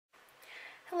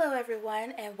Hello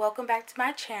everyone and welcome back to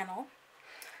my channel.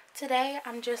 Today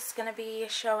I'm just going to be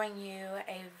showing you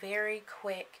a very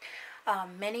quick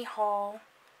mini haul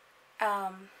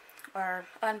or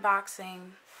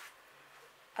unboxing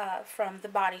from the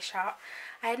Body Shop.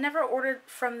 I had never ordered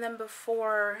from them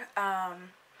before.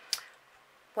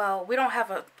 Well, we don't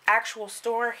have an actual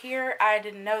store here. I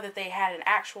didn't know that they had an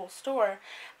actual store,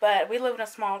 but we live in a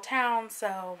small town,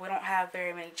 so we don't have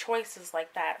very many choices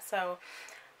like that. So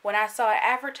when I saw it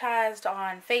advertised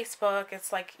on Facebook,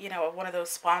 it's like, you know, one of those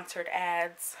sponsored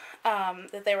ads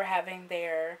that they were having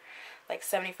their like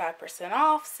 75%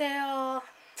 off sale.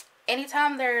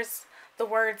 Anytime there's the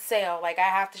word sale, like, I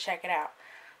have to check it out.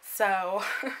 So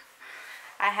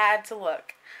I had to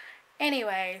look.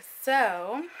 Anyway,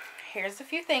 so here's a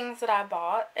few things that I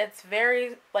bought. It's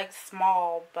very like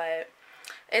small, but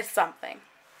it's something.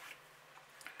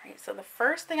 Alright, so the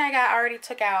first thing I got, I already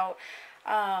took out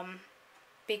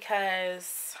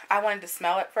because I wanted to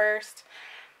smell it first.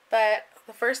 But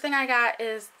the first thing I got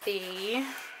is the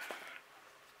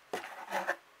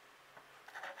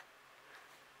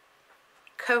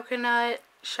coconut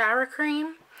shower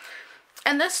cream.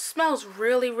 And this smells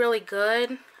really, really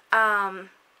good. And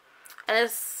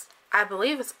it's, I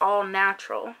believe it's all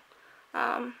natural.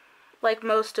 Like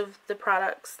most of the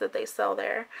products that they sell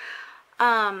there.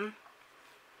 But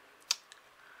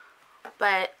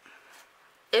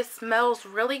it smells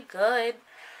really good.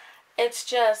 It's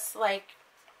just like,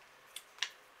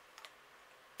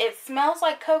 it smells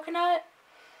like coconut,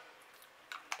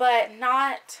 but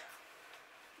not,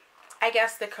 I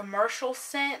guess, the commercial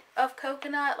scent of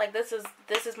coconut. Like this is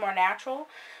more natural.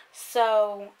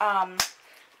 So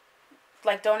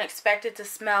like, don't expect it to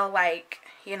smell like,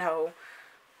 you know,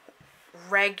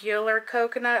 regular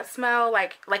coconut smell,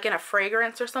 like in a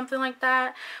fragrance or something like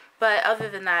that. But other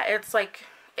than that, it's like,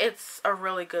 it's a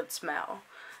really good smell.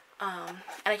 And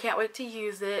I can't wait to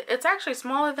use it. It's actually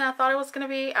smaller than I thought it was going to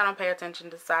be. I don't pay attention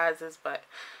to sizes, but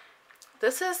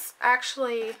this is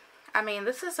actually, I mean,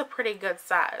 this is a pretty good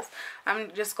size.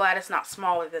 I'm just glad it's not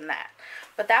smaller than that.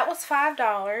 But that was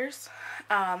 $5.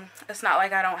 It's not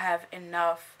like I don't have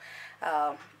enough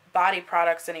body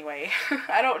products anyway.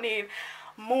 I don't need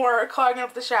more clogging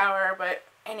up the shower, but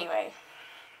anyway.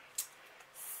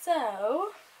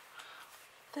 So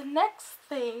the next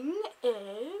thing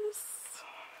is,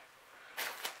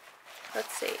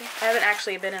 let's see, I haven't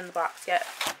actually been in the box yet.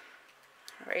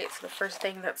 Alright, so the first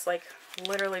thing that's like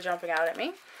literally jumping out at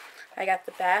me, I got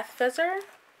the bath fizzer.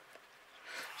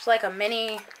 It's like a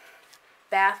mini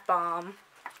bath bomb.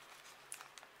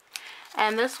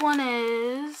 And this one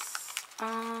is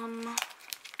let's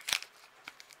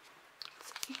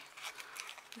see,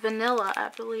 vanilla, I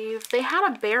believe. They had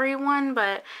a berry one,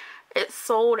 but it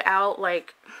sold out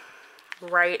like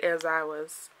right as I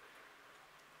was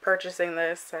purchasing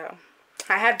this, so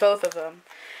I had both of them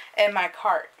in my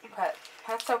cart, but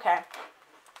that's okay.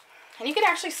 And you can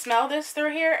actually smell this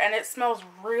through here, and it smells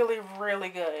really, really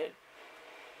good.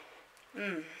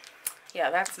 Yeah,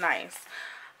 that's nice.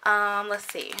 Let's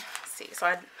see.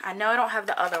 So I know I don't have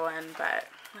the other one, but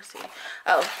let's see.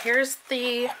 Oh, here's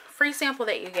the free sample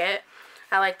that you get.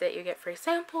 I like that you get free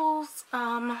samples,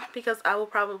 because I will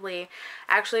probably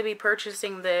actually be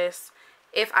purchasing this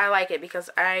if I like it, because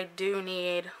I do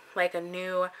need like a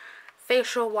new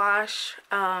facial wash,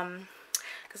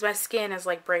 because my skin is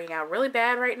like breaking out really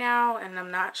bad right now, and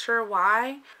I'm not sure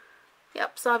why.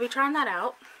 Yep, so I'll be trying that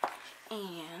out.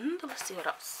 And let's see what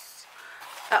else.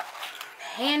 Oh,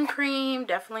 hand cream.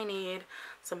 Definitely need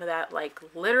some of that, like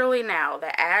literally now.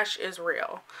 The ash is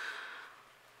real.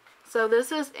 So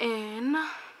this is in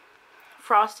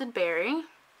Frosted Berry,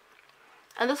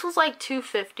 and this was like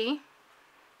 $2.50.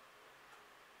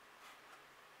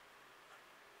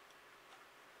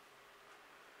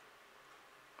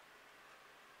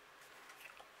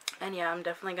 And yeah, I'm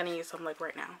definitely gonna use some like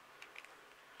right now.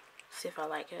 See if I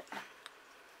like it.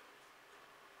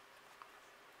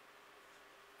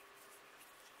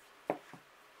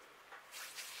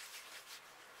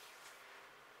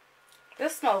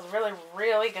 This smells really,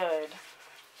 really good.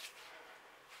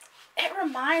 It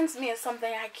reminds me of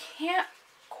something. I can't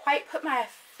quite put my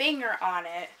finger on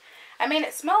it. I mean,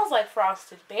 it smells like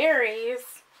Frosted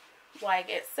Berries, like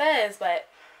it says, but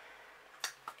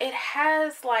it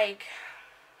has like,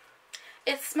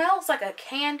 it smells like a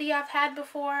candy I've had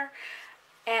before,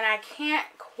 and I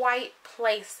can't quite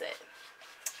place it.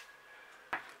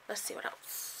 Let's see what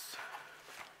else.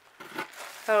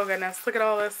 Oh goodness, look at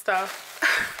all this stuff.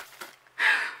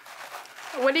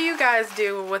 What do you guys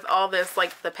do with all this,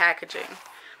 like the packaging?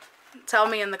 Tell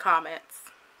me in the comments.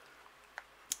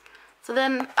 So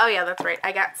then, oh yeah, that's right.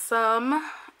 I got some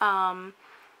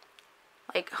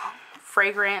like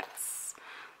fragrance.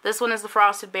 This one is the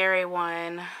frosted berry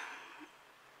one.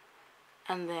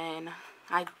 And then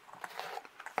I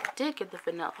did get the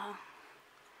vanilla.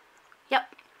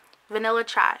 Yep, vanilla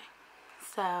chai.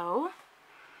 So,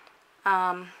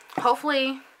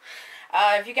 hopefully,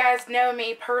 if you guys know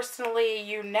me personally,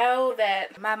 you know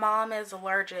that my mom is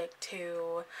allergic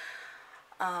to,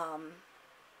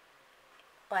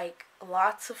 like,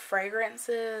 lots of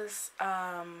fragrances.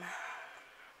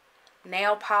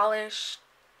 Nail polish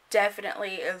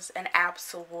definitely is an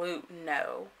absolute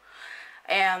no.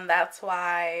 And that's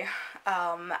why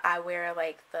I wear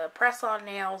like the press-on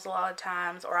nails a lot of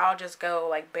times, or I'll just go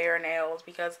like bare nails,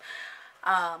 because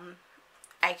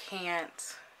I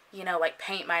can't, you know, like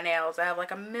paint my nails. I have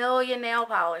like a million nail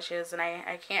polishes, and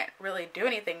I can't really do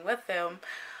anything with them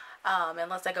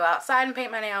unless I go outside and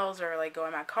paint my nails, or like go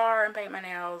in my car and paint my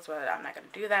nails, but I'm not going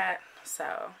to do that.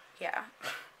 So yeah.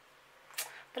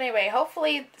 But anyway,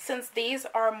 hopefully, since these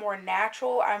are more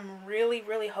natural, I'm really,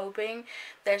 really hoping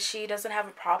that she doesn't have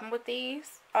a problem with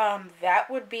these. That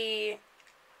would be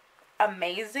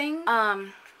amazing.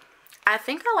 I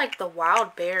think I like the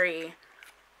wild berry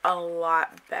a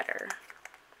lot better.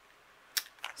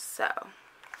 So,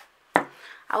 I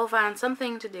will find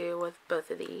something to do with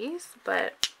both of these,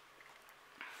 but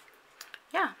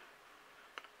yeah.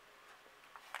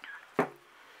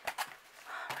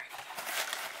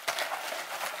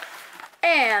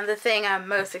 And the thing I'm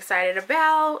most excited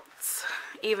about,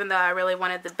 even though I really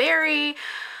wanted the berry,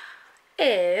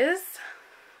 is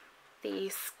the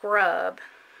scrub,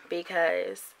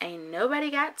 because ain't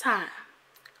nobody got time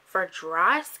for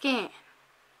dry skin.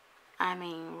 I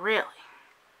mean, really.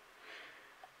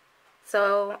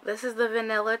 So this is the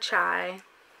vanilla chai.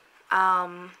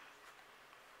 I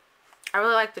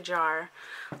really like the jar.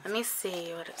 Let me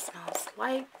see what it smells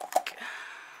like.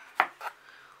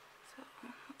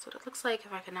 That's what it looks like.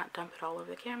 If I could not dump it all over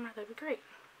the camera, that'd be great.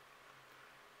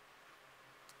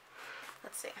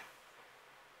 Let's see.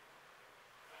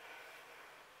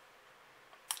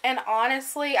 And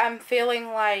honestly, I'm feeling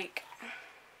like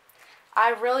I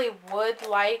really would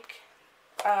like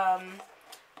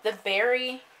the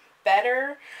berry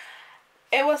better.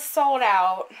 It was sold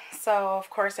out, so of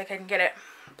course I couldn't get it.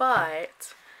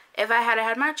 But if I had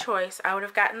had my choice, I would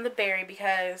have gotten the berry,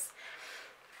 because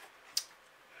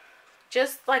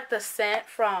just like the scent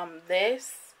from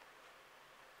this,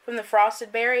 from the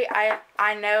frosted berry,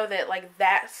 I know that like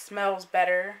that smells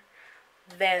better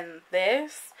than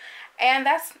this. And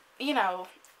that's, you know,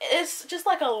 it's just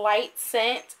like a light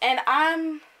scent, and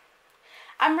I'm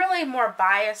really more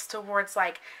biased towards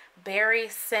like berry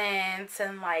scents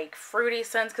and like fruity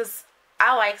scents, because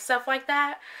I like stuff like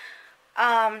that.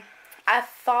 I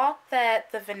thought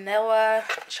that the vanilla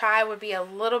chai would be a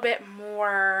little bit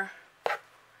more,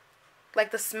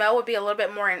 like the smell would be a little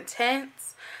bit more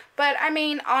intense. But I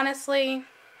mean, honestly,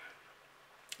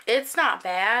 it's not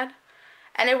bad.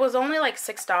 And it was only like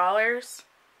 $6.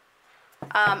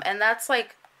 And that's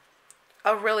like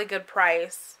a really good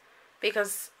price,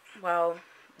 because, well,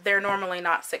 they're normally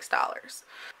not $6.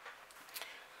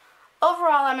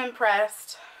 Overall, I'm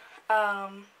impressed. I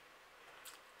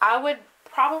would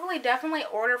probably definitely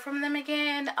order from them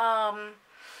again.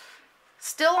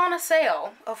 Still on a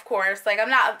sale, of course. Like, I'm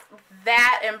not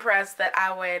that impressed that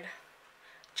I would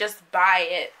just buy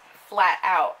it flat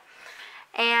out.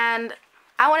 And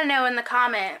I want to know in the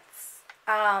comments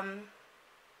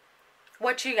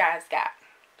what you guys got.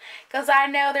 Because I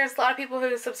know there's a lot of people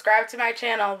who subscribe to my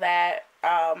channel that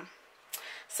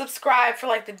subscribe for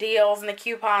like the deals and the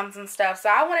coupons and stuff. So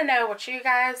I want to know what you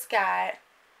guys got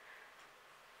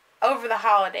over the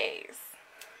holidays,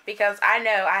 because I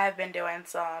know I have been doing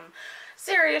some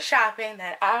serious shopping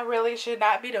that I really should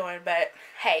not be doing, but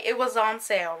hey, it was on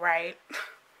sale, right?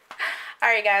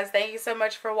 Alright guys, thank you so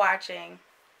much for watching.